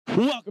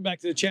Welcome back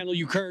to the channel,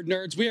 you curd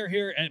nerds. We are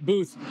here at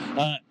booth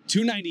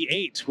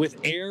 298 with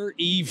AIR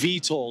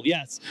eVTOL.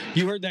 Yes,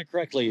 you heard that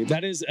correctly.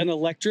 That is an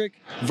electric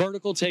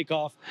vertical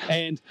takeoff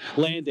and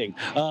landing.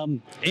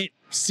 It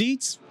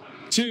seats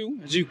two,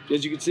 as you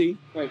can see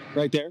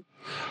right there,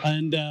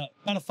 and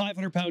about a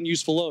 500-pound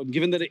useful load. And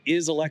given that it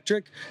is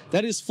electric,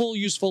 that is full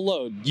useful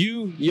load.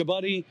 You, your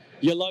buddy,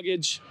 your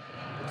luggage,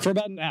 for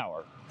about an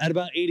hour at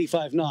about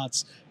 85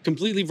 knots,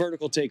 completely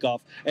vertical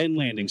takeoff and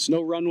landing. So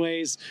no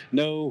runways,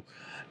 no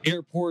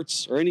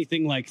airports or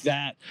anything like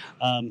that.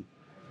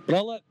 But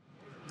I'll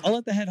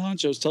let the head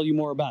honchos tell you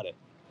more about it.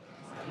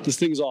 This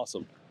thing is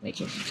awesome. Make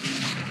it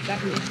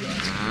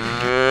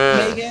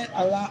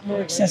a lot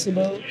more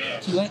accessible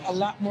to let a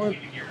lot more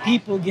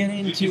people get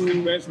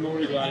into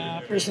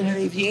personal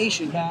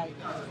aviation by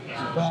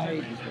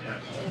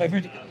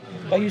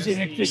using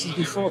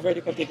electricity for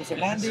vertical takeoff and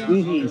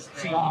landing,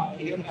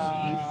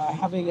 by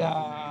having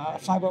a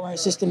fiber wire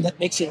system that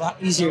makes it a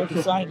lot easier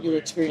to fly. You'll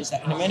experience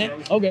that in a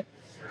minute. Okay.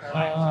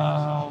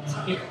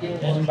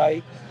 And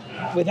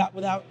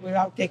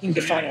without taking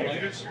the fun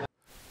away.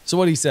 So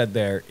what he said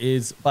there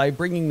is, by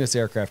bringing this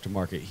aircraft to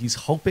market, he's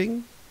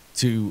hoping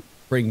to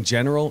bring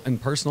general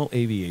and personal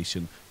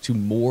aviation to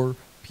more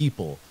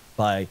people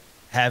by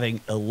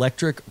having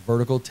electric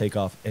vertical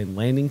takeoff and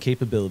landing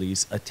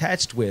capabilities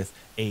attached with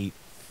a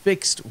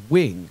fixed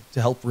wing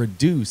to help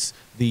reduce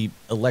the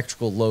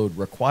electrical load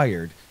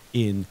required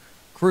in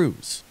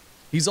cruise.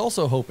 He's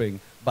also hoping,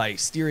 by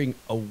steering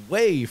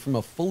away from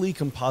a fully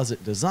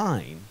composite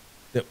design,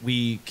 that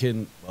we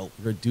can, well,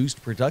 reduce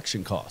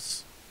production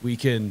costs. We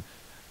can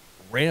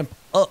ramp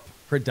up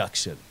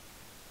production.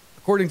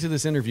 According to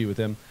this interview with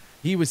him,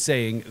 he was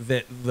saying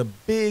that the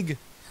big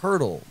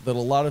hurdle that a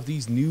lot of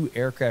these new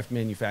aircraft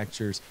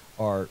manufacturers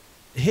are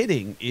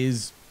hitting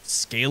is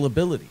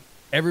scalability.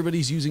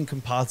 Everybody's using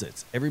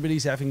composites.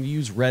 Everybody's having to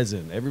use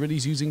resin.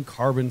 Everybody's using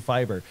carbon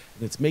fiber.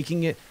 And it's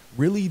making it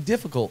really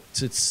difficult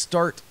to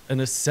start an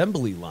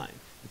assembly line.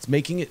 It's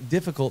making it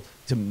difficult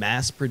to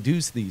mass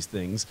produce these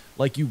things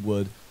like you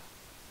would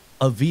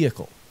a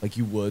vehicle, like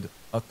you would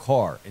a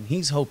car. And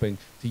he's hoping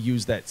to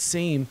use that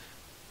same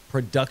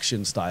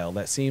production style,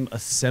 that same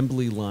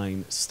assembly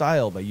line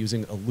style, by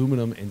using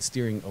aluminum and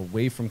steering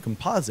away from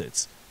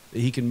composites,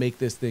 that he can make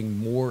this thing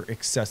more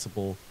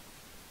accessible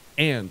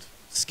and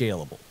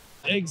scalable.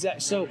 Exactly.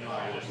 So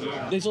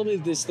they told me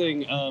this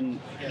thing,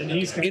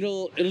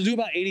 it'll do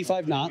about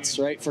 85 knots,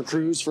 right, for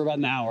cruise for about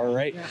an hour,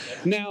 right?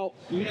 Now,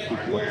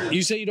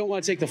 you say you don't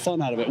want to take the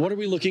fun out of it. What are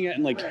we looking at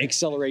in like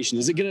acceleration?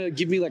 Is it going to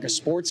give me like a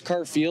sports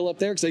car feel up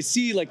there? Because I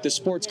see like the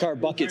sports car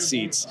bucket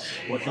seats.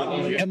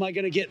 Am I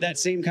going to get that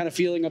same kind of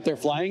feeling up there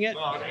flying it?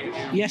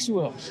 Yes, you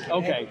will.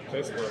 Okay.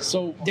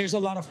 So there's a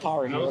lot of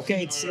power here.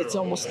 Okay, it's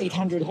almost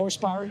 800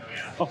 horsepower.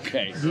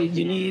 Okay.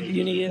 You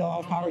need a lot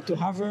of power to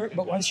hover,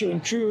 but once you're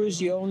in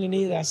cruise, you only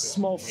need a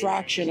small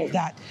fraction of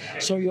that.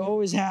 So you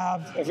always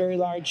have a very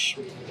large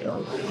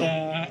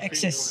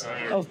excess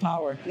of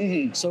power.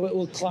 Mm-hmm. So it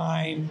will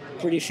climb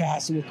pretty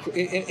fast.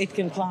 It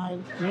can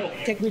climb,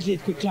 technically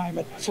it could climb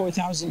at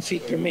 4,000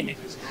 feet per minute.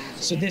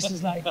 So this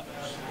is like,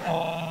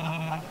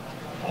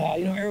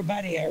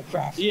 aerobatic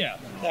aircraft. Yeah.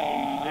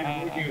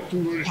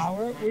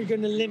 Power, we're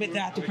going to limit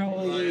that to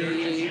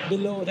probably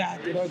below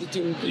that in order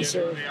to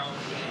conserve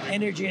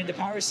energy in the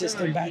power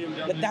system,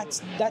 but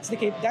that's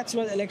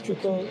what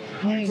electrical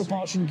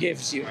propulsion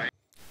gives you.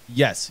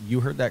 Yes,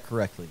 you heard that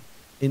correctly.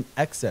 In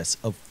excess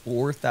of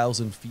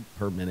 4,000 feet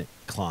per minute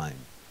climb.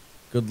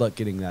 Good luck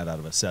getting that out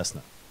of a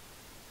Cessna.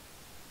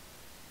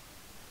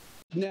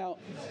 Now,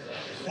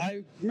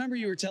 I remember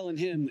you were telling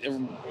him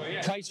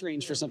price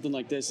range for something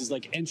like this is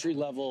like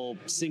entry-level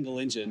single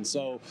engine.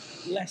 So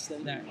less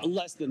than that.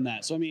 Less than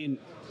that. So I mean,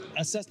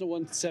 a Cessna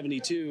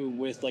 172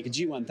 with like a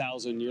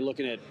G1000, you're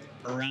looking at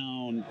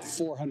around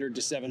 400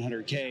 to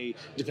 700K,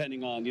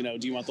 depending on,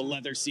 do you want the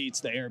leather seats,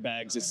 the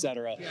airbags,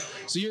 etc.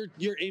 So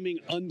you're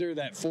aiming under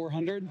that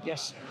 400?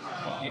 Yes.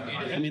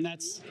 I mean,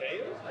 that's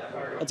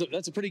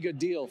a pretty good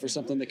deal for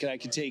something that I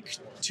could take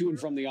to and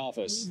from the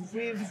office.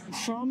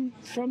 From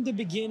the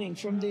beginning,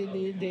 from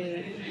the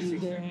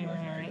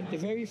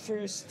very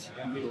first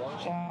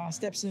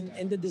steps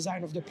in the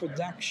design of the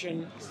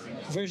production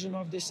version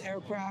of this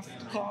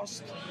aircraft,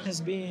 cost has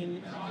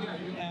been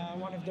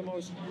one of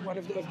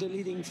the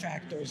leading factors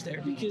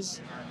there,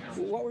 because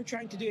what we're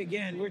trying to do,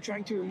 again, we're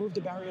trying to remove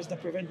the barriers that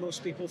prevent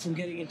most people from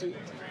getting into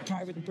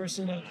private and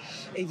personal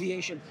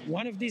aviation.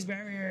 One of these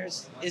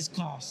barriers is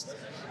cost,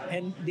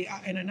 and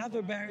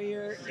another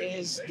barrier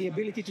is the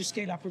ability to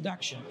scale up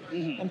production.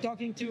 Mm-hmm. I'm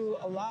talking to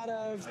a lot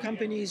of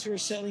companies who are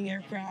selling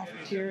aircraft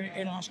here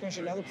in OSHKOSH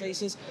and other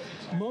places.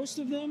 Most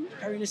of them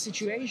are in a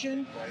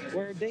situation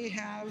where they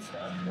have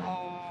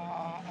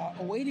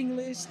a waiting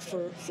list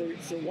for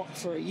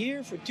a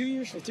year, for 2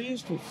 years, for 3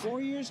 years, for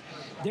 4 years.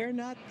 They're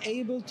not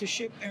able to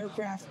ship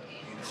aircraft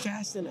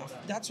fast enough.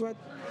 That's what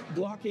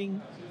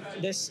blocking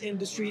this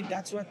industry.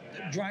 That's what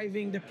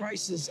driving the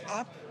prices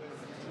up.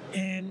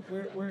 And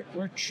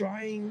we're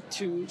trying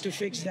to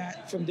fix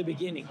that from the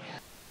beginning.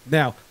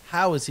 Now,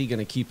 how is he going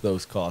to keep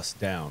those costs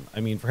down?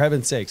 I mean, for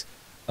heaven's sakes,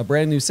 a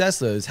brand new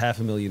Cessna is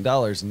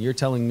 $500,000, and you're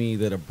telling me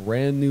that a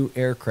brand new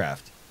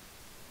aircraft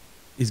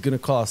is going to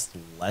cost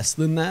less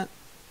than that?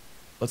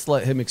 Let's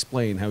let him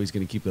explain how he's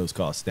going to keep those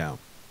costs down.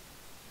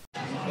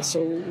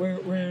 So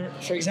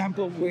for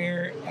example,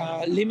 we're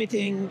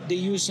limiting the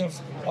use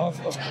of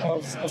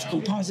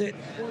composite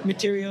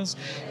materials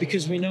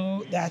because we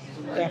know that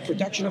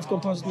production of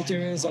composite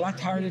material is a lot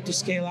harder to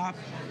scale up.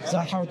 It's a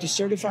lot harder to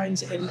certify in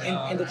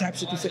the type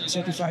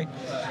certified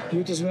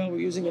route as well. We're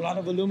using a lot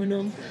of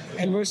aluminum,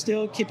 and we're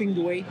still keeping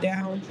the weight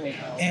down.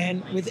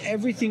 And with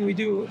everything we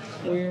do,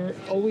 we're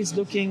always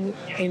looking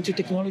into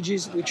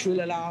technologies which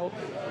will allow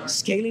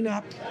scaling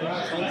up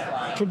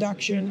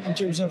production in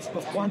terms of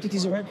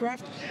quantities of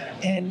aircraft,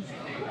 and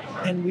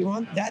we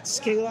want that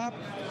scale up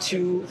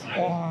to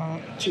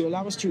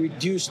allow us to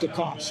reduce the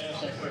cost.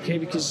 Okay,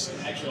 because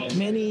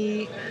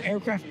many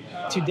aircraft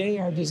today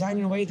are designed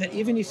in a way that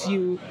even if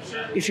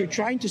you're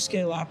trying to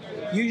scale up,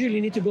 you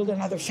usually need to build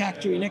another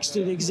factory next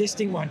to the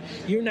existing one.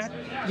 You're not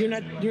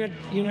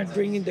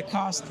bringing the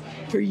cost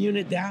per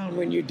unit down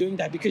when you're doing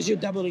that because you're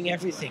doubling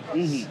everything.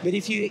 Mm-hmm. But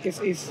if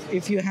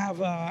you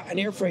have an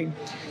airframe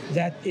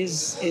that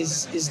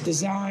is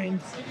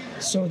designed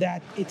so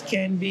that it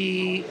can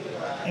be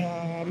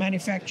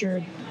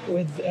manufactured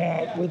with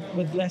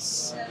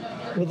less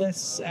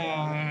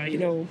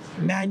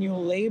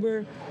manual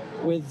labor,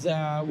 in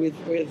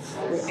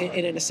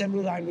an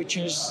assembly line which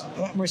is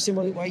a lot more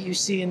similar to what you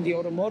see in the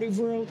automotive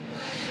world,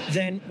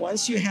 then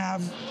once you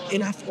have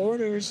enough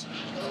orders,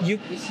 you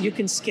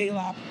can scale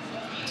up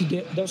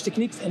to those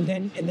techniques, and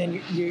then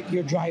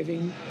you're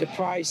driving the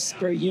price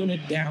per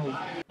unit down.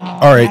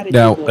 All right,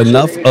 now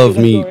enough of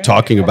me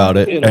talking about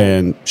it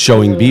and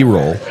showing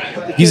B-roll.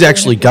 He's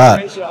actually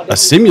got a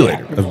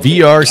simulator, a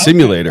VR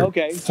simulator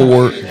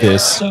for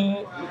this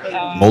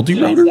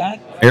multi-rotor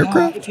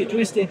aircraft.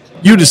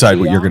 You decide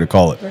what you're going to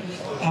call it.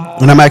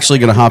 And I'm actually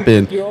going to hop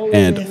in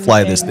and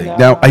fly this thing.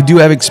 Now, I do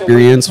have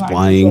experience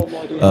flying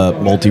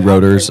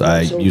multi-rotors.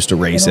 I used to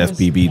race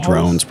FPV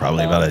drones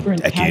probably about a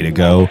decade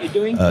ago.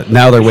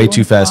 Now they're way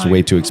too fast and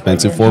way too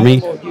expensive for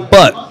me.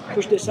 But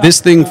this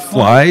thing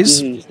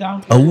flies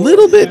a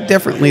little bit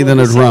differently than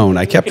a drone.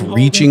 I kept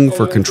reaching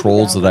for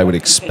controls that I would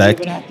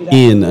expect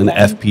in an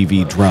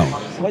FPV drone.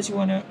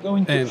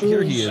 And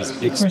here he is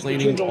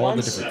explaining all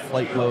the different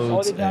flight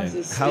modes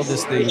and how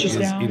this thing is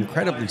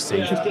incredibly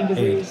safe and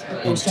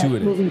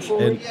intuitive.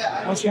 And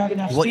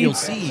what you'll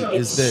see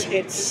is that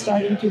it's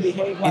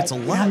a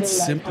lot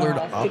simpler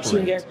to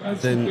operate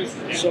than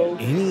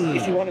any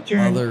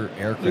other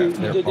aircraft.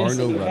 There are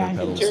no rudder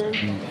pedals.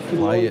 You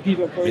fly it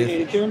with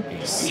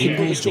a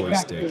single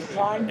joystick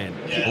and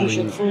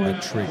pulling a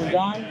trigger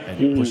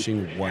and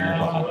pushing one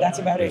button.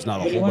 There's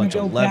not a whole bunch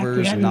of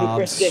levers,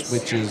 knobs,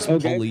 switches,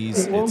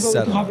 pulleys. It's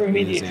set up.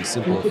 It is a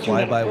simple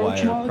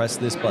fly-by-wire. Press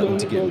this button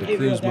to get into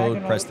cruise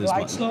mode. Press this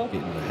button to get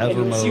into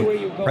hover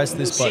mode. Press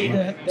this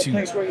button to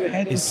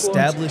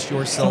establish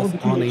yourself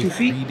on a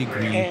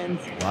 3-degree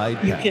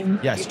glide path.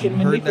 Yes, you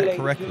heard that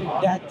correctly.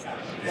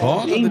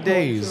 Gone are the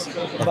days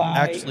of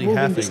actually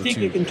having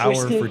to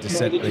power for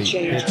descent rate,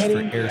 pitch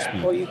for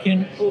airspeed.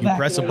 You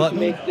press a button,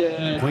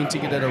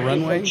 pointing it at a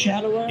runway,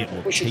 it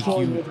will take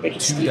you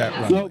to that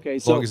runway. Okay,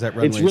 as so long as that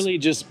runway it's really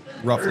just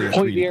roughly a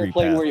point the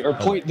airplane where or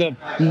point the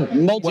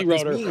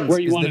multi-rotor where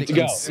you want it to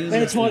go. And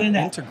it's more than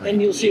that,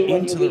 and you'll see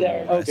when you'll be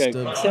there. Okay.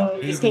 So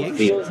it still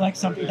feels like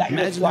something that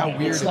Imagine how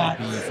weird it would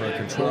be for a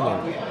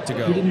controller to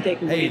go,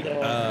 hey,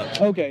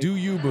 do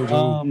you,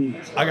 boo-boo?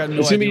 I got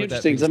no idea what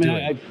that thing's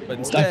doing. But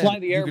instead, I fly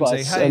the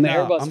Airbus, and the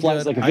Airbus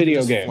flies like a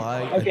video game.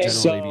 Okay,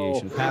 so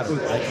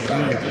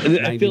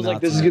it feels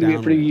like this is going to be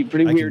a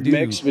pretty weird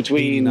mix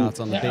between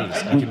knots on the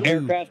base. I can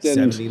aircraft do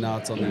and 70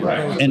 knots on the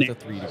approach with a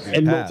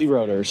 3-degree path.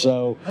 multi-rotor.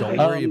 So don't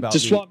worry about to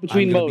swap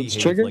between modes.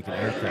 Trigger? Like an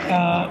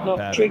aircraft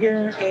no,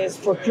 trigger is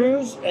for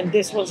cruise, and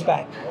this one's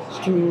back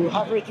to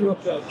hover through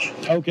approach.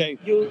 Okay.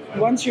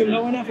 Once you're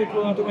low enough, it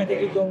will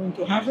automatically go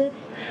into hover.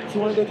 If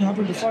you want to go to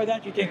hover before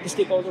that, you take the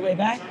stick all the way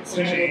back.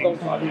 So now we're going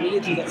to hover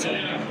immediately. That's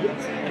it.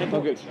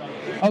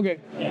 Okay.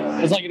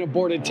 Yeah. It's like an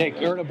aborted take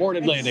or an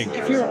aborted landing.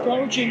 If you're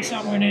approaching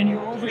someone and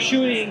you're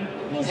overshooting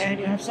and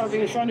you have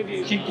something in front of you,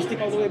 you take the stick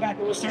all the way back.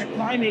 It will start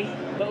climbing,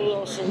 but it will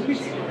also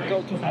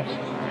go to hover.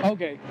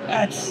 Okay.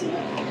 That's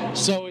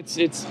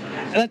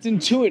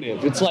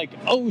intuitive. It's like,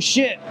 oh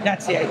shit.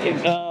 That's the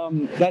idea.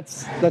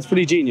 That's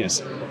pretty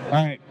genius. All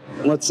right.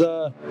 Let's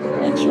shut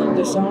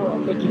this out.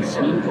 I'll put you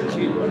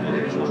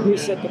to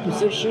reset the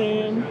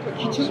position.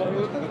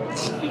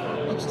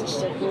 Just a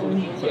second.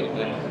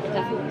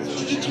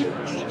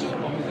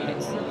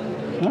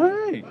 All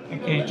right.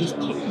 Okay, just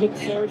look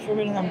forward for a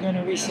minute. I'm going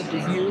to reset the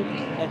view.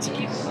 That's it.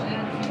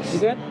 You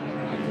good?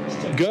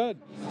 Good.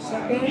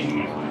 Second.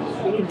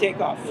 We can take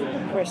off.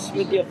 Press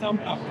with your thumb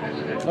up.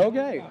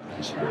 Okay.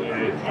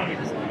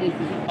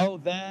 Oh,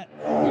 that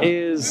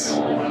is.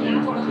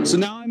 So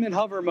now I'm in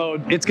hover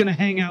mode. It's going to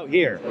hang out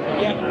here.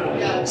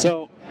 Yeah.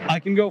 So I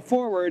can go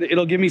forward.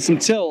 It'll give me some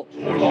tilt.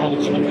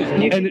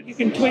 You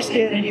can twist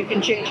it and you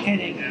can change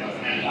heading.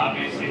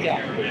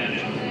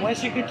 Yeah.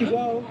 Once you're good to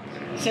go,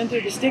 center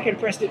the stick and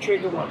press the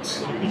trigger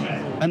once.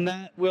 And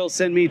that will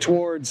send me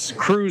towards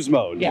cruise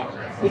mode. Yeah,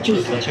 which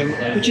is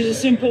a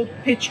simple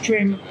pitch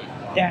trim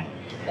that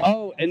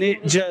Oh, and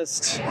it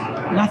just...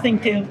 nothing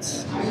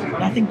tilts,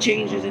 nothing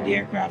changes in the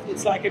aircraft.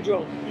 It's like a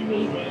drone.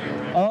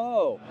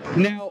 Oh,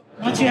 now...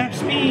 Once you have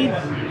speed,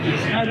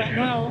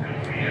 now,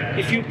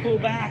 if you pull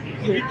back,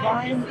 you'll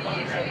climb.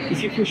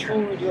 If you push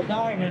forward, you'll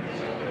dive, and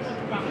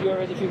you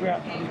already figure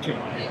out how to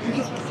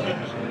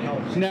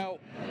turn. Now,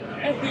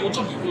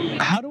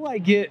 how do I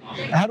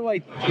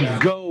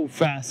go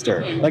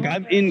faster? Like,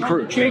 I'm in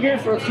Hold the cruise. trigger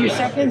for a few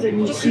seconds, and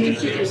you see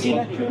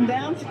that trim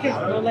down.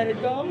 Don't let it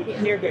go,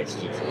 and you're good.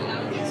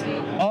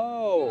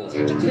 Oh.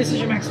 This is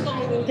your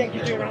maximum. It will take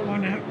you to around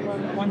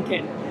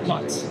 110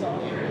 knots.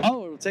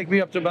 Oh, it'll take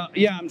me up to about,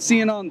 yeah, I'm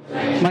seeing on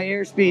my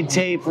airspeed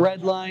tape,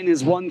 red line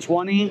is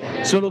 120,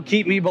 so it'll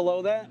keep me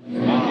below that.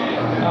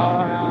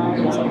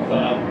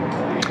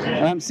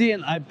 And I'm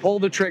seeing, I pull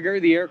the trigger,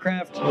 the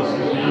aircraft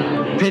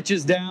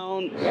pitches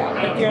down.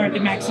 But you're at the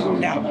maximum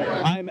now.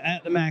 I'm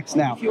at the max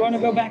now. If you want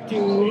to go back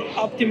to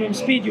optimum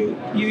speed, you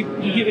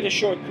give it a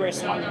short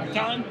press one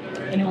time,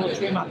 and it will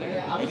trim up.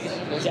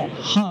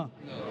 Exactly. Huh.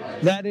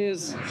 That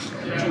is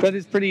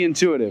pretty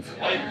intuitive.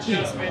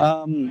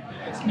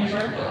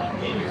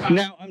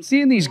 Now I'm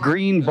seeing these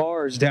green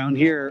bars down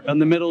here on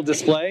the middle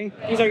display.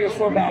 These are your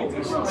 4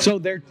 batteries. So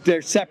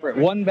they're separate.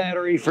 One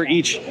battery for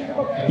each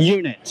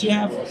unit. You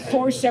have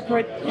 4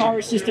 separate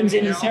power systems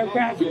in this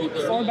aircraft.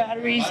 4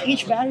 batteries.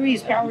 Each battery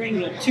is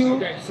powering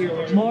 2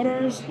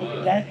 motors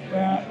that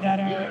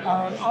are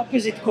on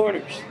opposite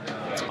corners.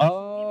 Oh.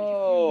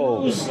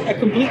 A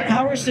complete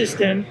power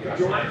system,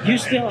 you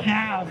still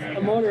have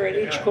a motor at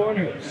each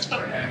corner,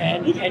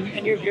 and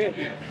you're good.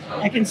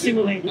 I can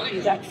simulate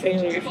that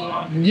failure if you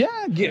want.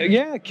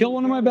 Yeah, kill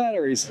one of my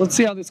batteries. Let's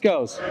see how this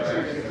goes.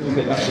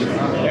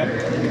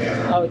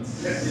 Oh,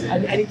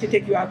 I need to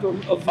take you out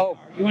of Oh.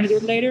 You want to do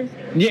it later?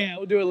 Yeah,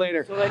 we'll do it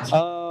later. So let's-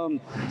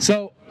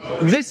 So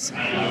this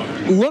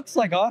looks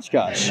like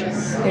OSHKOSH.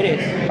 It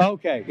is.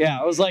 Okay, yeah,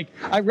 I was like,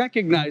 I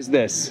recognize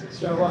this.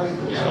 So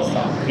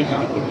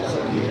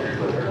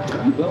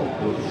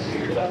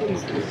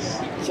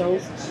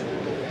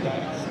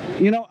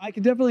You know, I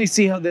could definitely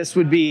see how this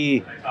would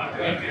be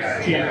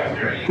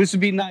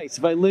nice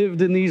if I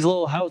lived in these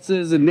little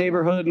houses and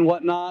neighborhood and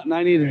whatnot, and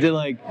I needed to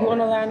like, you want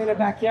to land in the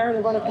backyard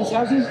of one of these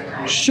houses?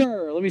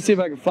 sure, let me see if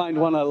I can find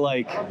one I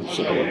like.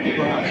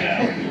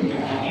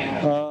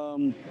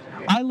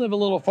 I live a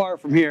little far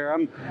from here.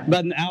 I'm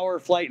about an hour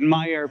flight in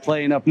my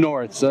airplane up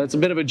north, so it's a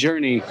bit of a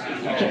journey.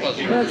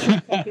 That's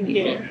fucking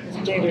here.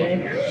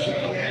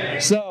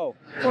 So,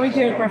 Point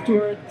the aircraft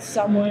towards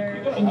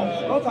somewhere a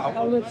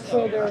little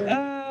further.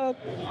 Yeah,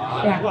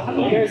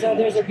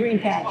 there's a green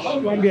patch.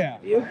 Right Yeah.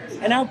 for you.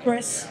 And now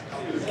press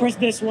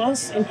this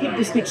once and keep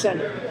the stick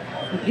centered.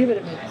 Give it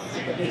a minute.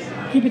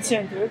 Keep it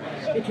centered.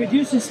 It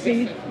reduces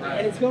speed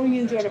and it's going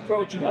into an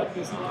approach mode.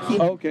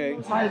 okay.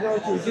 How you go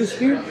to reduce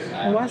speed,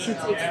 and once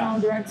it's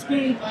found the right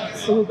speed,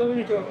 it will go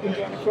into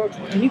an approach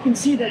mode. And you can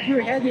see that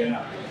you're heading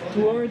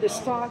toward the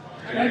spot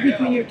right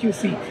between your 2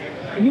 feet.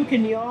 And you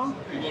can yaw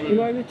in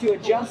order to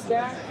adjust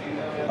that.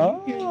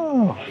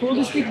 Oh. Pull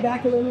the stick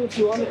back a little if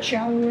you want it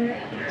shallower.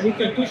 You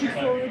can push it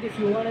forward if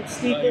you want it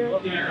steeper.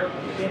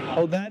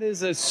 Oh, that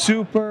is a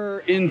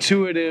super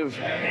intuitive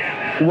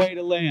way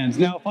to land.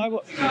 Now, if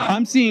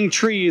I'm seeing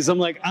trees, I'm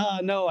like,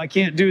 no, I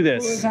can't do Pull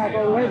it this. back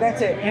all the way,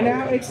 that's it. And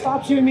now it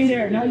stops you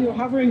midair. Now you're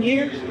hovering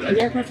here, and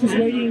the aircraft is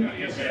waiting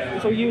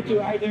for you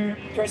to either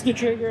press the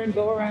trigger and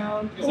go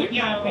around,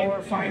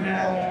 or find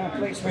a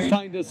place where you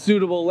Find a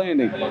suitable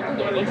landing.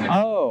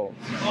 Oh.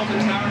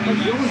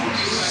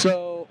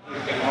 So,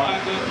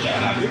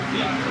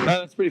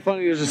 that's pretty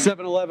funny. There's a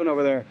 7-Eleven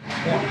over there.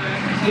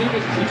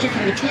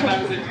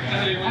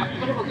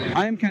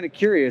 I am kind of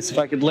curious if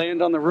I could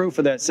land on the roof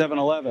of that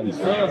 7-Eleven.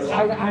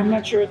 I'm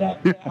not sure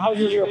that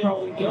houses are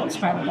probably get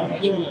expanded on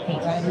it.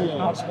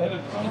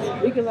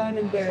 But we can land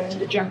in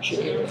the junction.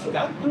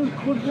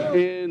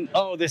 In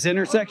this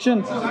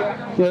intersection?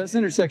 Yeah, this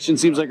intersection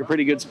seems like a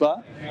pretty good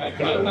spot. I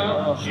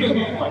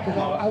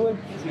would.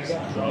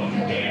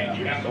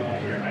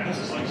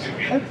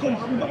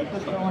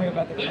 Don't worry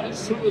about the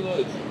price.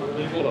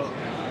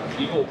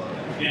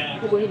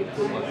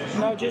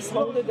 No, just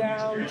hold it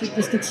down, keep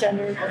the stick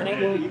centered, and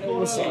it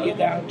will send you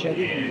down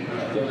gently.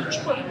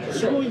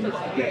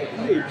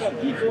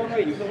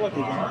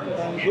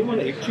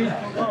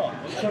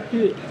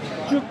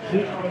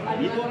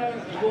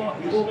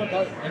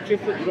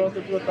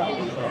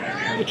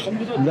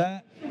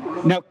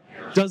 Now,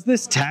 does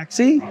this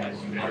taxi?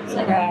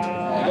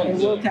 It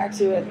will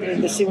taxi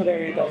in the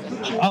simulator. It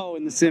doesn't. Oh,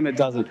 in the sim it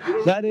doesn't.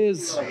 That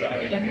is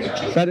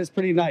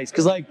pretty nice,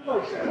 because like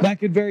that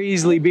could very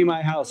easily be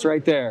my house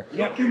right there.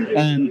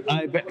 And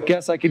I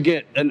guess I could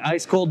get an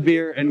ice cold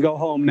beer and go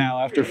home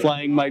now after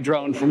flying my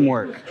drone from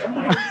work.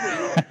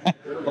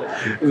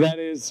 That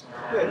is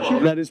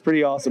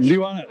pretty awesome. Do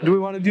we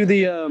want to do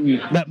the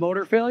that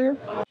motor failure?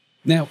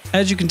 Now,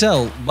 as you can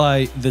tell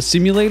by the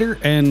simulator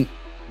and,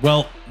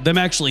 well, them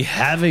actually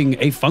having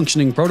a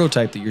functioning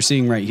prototype that you're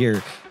seeing right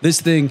here. This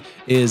thing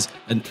is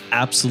an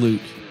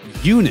absolute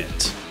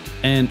unit,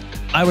 and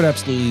I would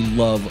absolutely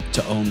love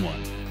to own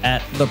one.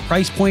 At the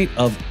price point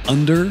of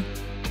under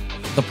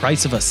the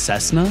price of a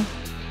Cessna,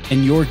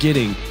 and you're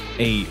getting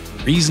a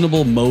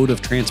reasonable mode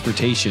of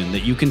transportation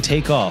that you can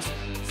take off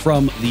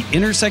from the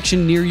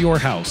intersection near your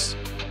house,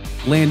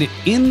 land it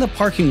in the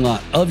parking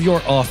lot of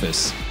your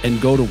office, and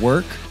go to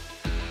work,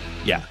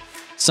 yeah,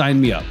 sign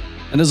me up.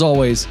 And as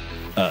always,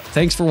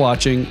 thanks for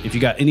watching. If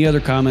you got any other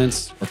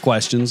comments or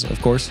questions,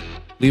 of course,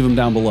 leave them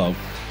down below.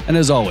 And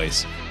as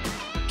always,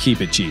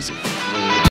 keep it cheesy.